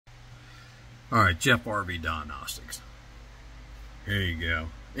All right, Jeff RV Diagnostics. Here you go.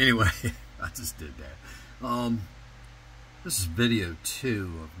 Anyway, I just did that. This is video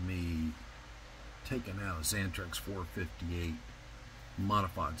 2 of me taking out a Zantrex 458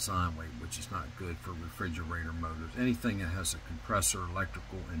 modified sine wave, which is not good for refrigerator motors. Anything that has a compressor,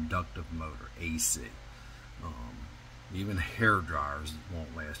 electrical, inductive motor, AC. Even hair dryers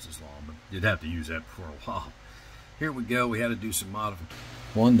won't last as long, but you'd have to use that for a while. Here we go. We had to do some modifications.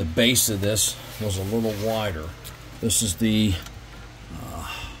 One, the base of this was a little wider. This is the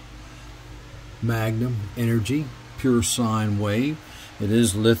Magnum Energy pure sine wave. It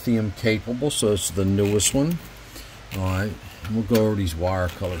is lithium capable, so it's the newest one. Alright, we'll go over these wire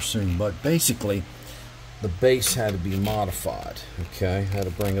colors soon, but basically the base had to be modified. Okay, had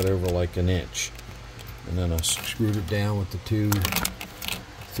to bring it over like an inch, and then I screwed it down with the two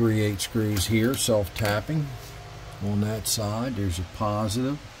 3/8 screws here, self-tapping on that side. There's your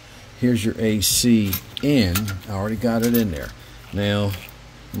positive. Here's your AC in. I already got it in there. Now I'm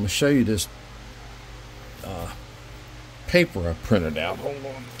going to show you this paper I printed out. Hold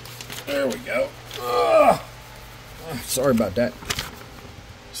on. There we go. Sorry about that.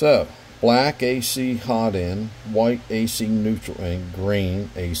 So, black AC hot in, white AC neutral in, green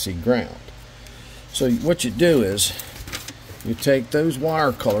AC ground. So what you do is you take those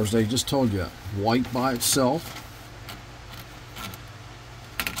wire colors they just told you, white by itself,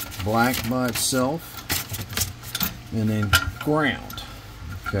 black by itself, and then ground.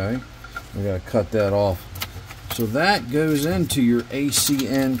 Okay, we gotta cut that off. So that goes into your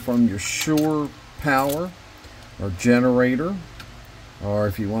ACN from your shore power or generator, or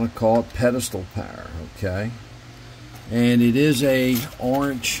if you want to call it pedestal power. Okay, and it is a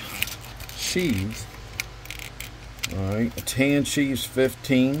orange sheath. All right, a tan sheath's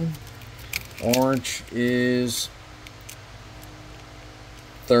 15, orange is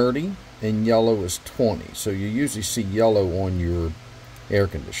 30, and yellow is 20. So you usually see yellow on your air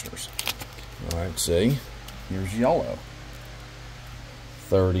conditioners. All right, see, here's yellow.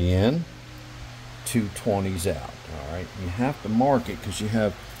 30 in, 2 20s out. All right, you have to mark it because you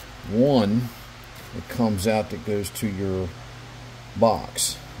have one that comes out that goes to your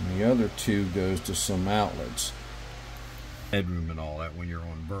box, and the other 2 goes to some outlets. Bedroom and all that when you're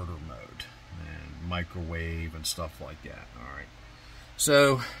on inverter mode and microwave and stuff like that. All right,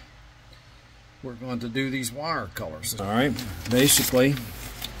 so we're going to do these wire colors. All right, basically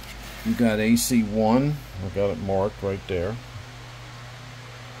you got AC1. I got it marked right there.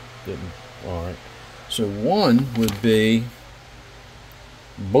 Didn't. All right, so 1 would be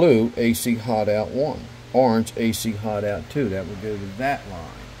blue AC hot out 1, orange AC hot out 2. That would go to that line.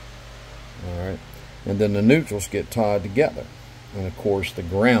 All right, and then the neutrals get tied together, and of course the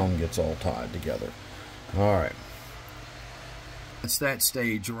ground gets all tied together. All right, that's that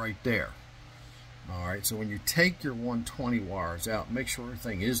stage right there. All right, so when you take your 120 wires out, make sure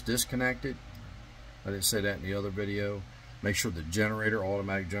everything is disconnected. I didn't say that in the other video. Make sure the generator,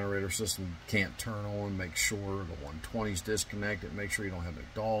 automatic generator system, can't turn on. Make sure the 120 is disconnected. Make sure you don't have a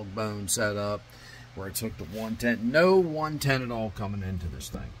dog bone set up where it took the 110. No 110 at all coming into this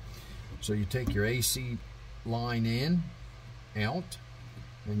thing. So you take your AC line in, out,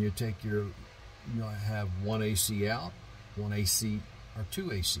 and you take your, you'll have 1 AC out, 1 AC, or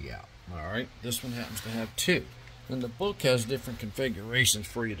 2 AC out. All right, this one happens to have 2. And the book has different configurations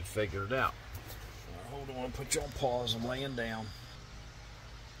for you to figure it out. Hold on, put you on pause. I'm laying down.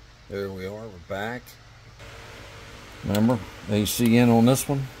 There we are, we're back. Remember, AC in on this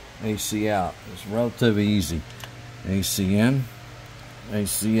one, AC out. It's relatively easy. AC in,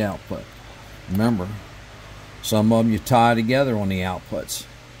 AC output. Remember, some of them you tie together on the outputs.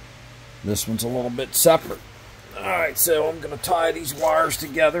 This one's a little bit separate. Alright, so I'm going to tie these wires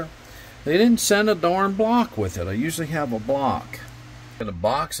together. They didn't send a darn block with it. I usually have a block. In a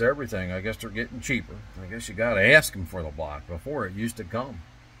box, everything, I guess they're getting cheaper. I guess you got to ask them for the block. Before, it used to come.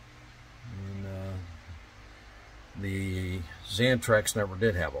 And the Zantrex never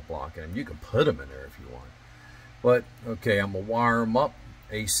did have a block in them. You can put them in there if you want. But, okay, I'm going to wire them up.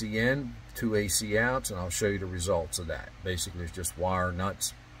 AC in, 2 AC outs, and I'll show you the results of that. Basically, it's just wire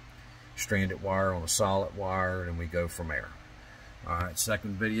nuts, stranded wire on a solid wire, and we go from there. Alright,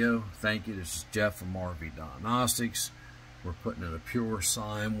 second video. Thank you. This is Jeff from RV Diagnostics. We're putting in a pure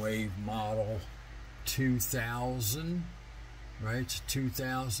sine wave model 2000, right? It's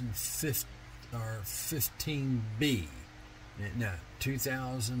 2015 or 15B. No,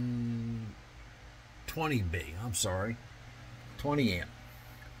 2020B. I'm sorry, 20 amp.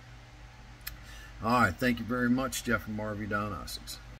 All right, thank you very much, Jeff from RV Diagnostics.